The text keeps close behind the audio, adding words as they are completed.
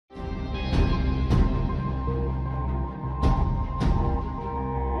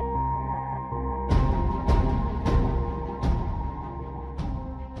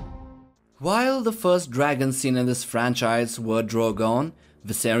While the first dragons seen in this franchise were Drogon,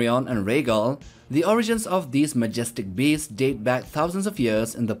 Viserion and Rhaegal, the origins of these majestic beasts date back thousands of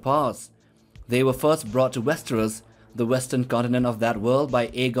years in the past. They were first brought to Westeros, the western continent of that world, by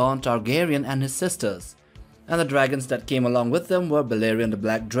Aegon Targaryen and his sisters, and the dragons that came along with them were Balerion the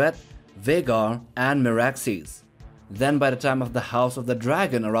Black Dread, Vhagar and Meraxes. Then by the time of the House of the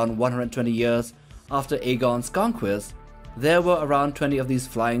Dragon, around 120 years after Aegon's conquest, there were around 20 of these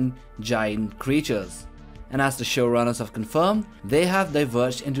flying giant creatures. And as the showrunners have confirmed, they have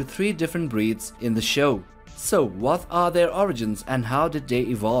diverged into 3 different breeds in the show. So what are their origins and how did they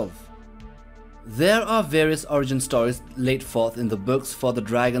evolve? There are various origin stories laid forth in the books for the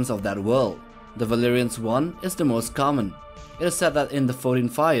dragons of that world. The Valyrian's one is the most common. It is said that in the 14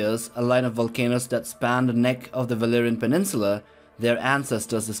 Fires, a line of volcanoes that span the neck of the Valyrian Peninsula, their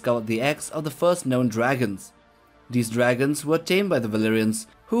ancestors discovered the eggs of the first known dragons. These dragons were tamed by the Valyrians,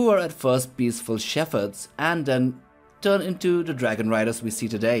 who were at first peaceful shepherds and then turned into the dragon riders we see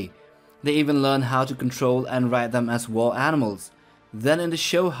today. They even learned how to control and ride them as war animals. Then in the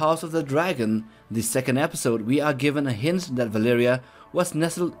show House of the Dragon, the second episode, we are given a hint that Valyria was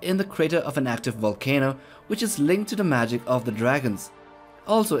nestled in the crater of an active volcano, which is linked to the magic of the dragons.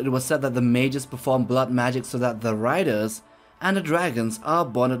 Also, it was said that the mages perform blood magic so that the riders and the dragons are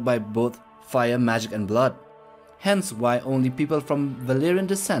bonded by both fire, magic and blood. Hence why only people from Valyrian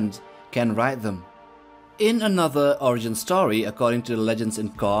descent can ride them. In another origin story, according to the legends in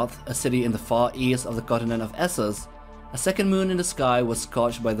Koth, a city in the far east of the continent of Essos, a second moon in the sky was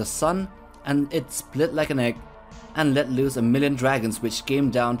scorched by the sun and it split like an egg and let loose 1,000,000 dragons which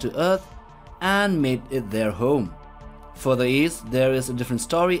came down to earth and made it their home. Further east, there is a different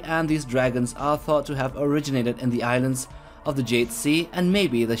story and these dragons are thought to have originated in the islands of the Jade Sea and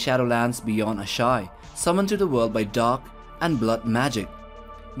maybe the Shadowlands beyond Ashai, summoned to the world by dark and blood magic.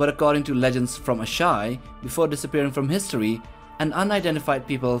 But according to legends from Ashai, before disappearing from history, an unidentified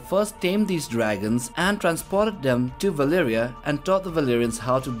people first tamed these dragons and transported them to Valyria and taught the Valyrians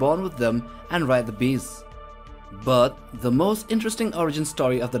how to bond with them and ride the beasts. But the most interesting origin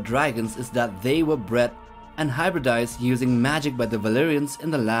story of the dragons is that they were bred and hybridized using magic by the Valyrians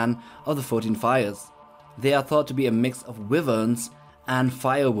in the land of the 14 Fires. They are thought to be a mix of wyverns and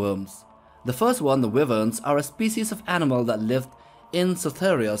fireworms. The first one, the wyverns, are a species of animal that lived in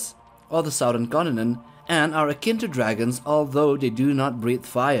Sotherios, or the southern continent, and are akin to dragons although they do not breathe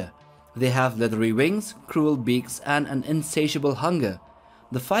fire. They have leathery wings, cruel beaks and an insatiable hunger.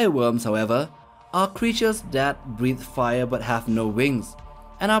 The fireworms, however, are creatures that breathe fire but have no wings,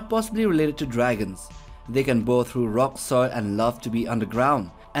 and are possibly related to dragons. They can bore through rock, soil and love to be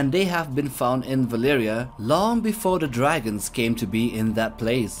underground, and they have been found in Valyria long before the dragons came to be in that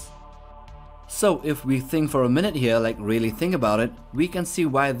place. So if we think for a minute here, like really think about it, we can see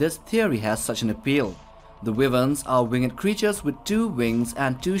why this theory has such an appeal. The wyverns are winged creatures with 2 wings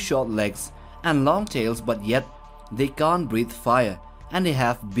and 2 short legs and long tails, but yet they can't breathe fire, and they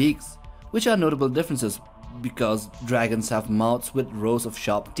have beaks, which are notable differences because dragons have mouths with rows of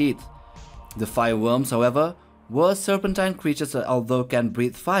sharp teeth. The fireworms, however, were serpentine creatures that although can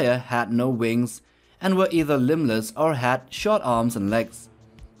breathe fire had no wings and were either limbless or had short arms and legs.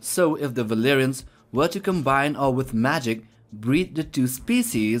 So if the Valyrians were to combine or with magic breed the 2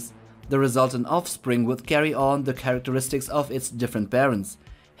 species, the resultant offspring would carry on the characteristics of its different parents.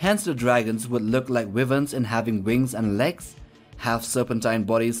 Hence the dragons would look like wyverns in having wings and legs, have serpentine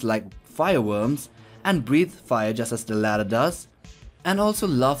bodies like fireworms, and breathe fire just as the latter does, and also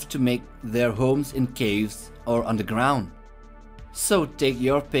love to make their homes in caves or underground. So take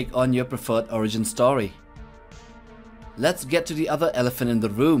your pick on your preferred origin story. Let's get to the other elephant in the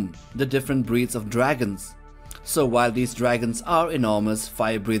room, the different breeds of dragons. So while these dragons are enormous,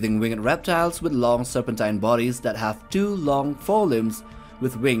 fire-breathing winged reptiles with long serpentine bodies that have 2 long forelimbs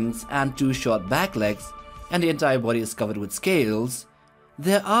with wings and 2 short back legs, and the entire body is covered with scales,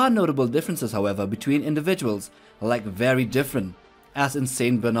 there are notable differences however between individuals, like very different, as in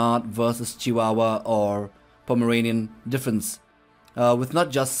Saint Bernard versus Chihuahua or Pomeranian difference, with not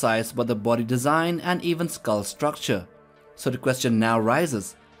just size but the body design and even skull structure. So the question now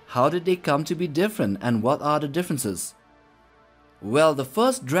rises, how did they come to be different and what are the differences? Well, the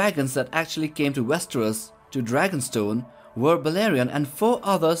first dragons that actually came to Westeros, to Dragonstone, were Balerion and 4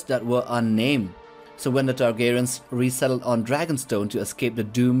 others that were unnamed. So when the Targaryens resettled on Dragonstone to escape the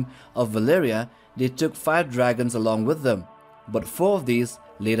doom of Valyria, they took 5 dragons along with them. But 4 of these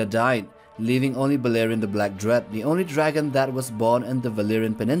later died, leaving only Balerion the Black Dread, the only dragon that was born in the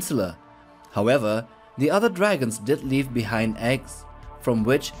Valyrian Peninsula. However, the other dragons did leave behind eggs, from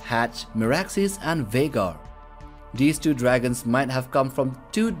which hatched Meraxes and Vhagar. these two dragons might have come from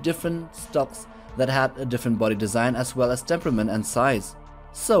two different stocks that had a different body design as well as temperament and size.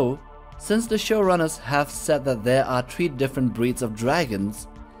 So, since the showrunners have said that there are 3 different breeds of dragons,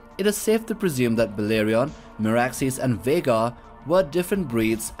 it is safe to presume that Balerion, Meraxes and Vhagar were different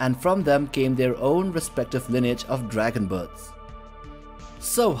breeds, and from them came their own respective lineage of dragon birds.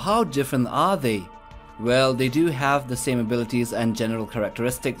 So how different are they? Well, they do have the same abilities and general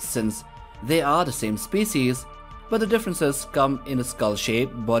characteristics since they are the same species, but the differences come in the skull shape,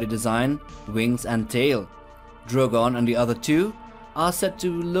 body design, wings and tail. Drogon and the other two are said to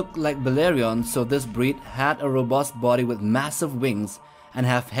look like Balerion, so this breed had a robust body with massive wings and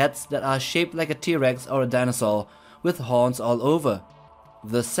have heads that are shaped like a T-Rex or a dinosaur with horns all over.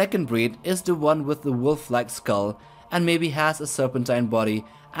 The second breed is the one with the wolf-like skull and maybe has a serpentine body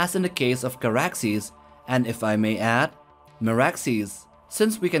as in the case of Meraxes, and if I may add, Meraxes,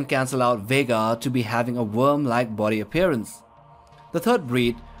 since we can cancel out Vhagar to be having a worm-like body appearance. The third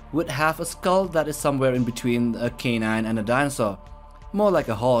breed would have a skull that is somewhere in between a canine and a dinosaur, more like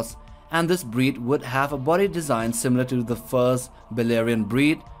a horse, and this breed would have a body design similar to the first Balerion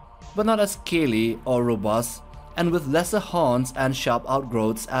breed, but not as scaly or robust, and with lesser horns and sharp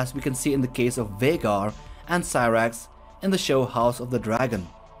outgrowths as we can see in the case of Vhagar and Syrax in the show House of the Dragon.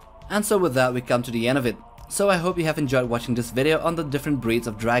 And so with that we come to the end of it. So I hope you have enjoyed watching this video on the different breeds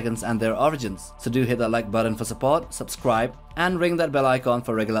of dragons and their origins. So do hit that like button for support, subscribe, and ring that bell icon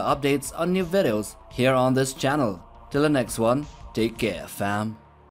for regular updates on new videos here on this channel. Till the next one, take care fam.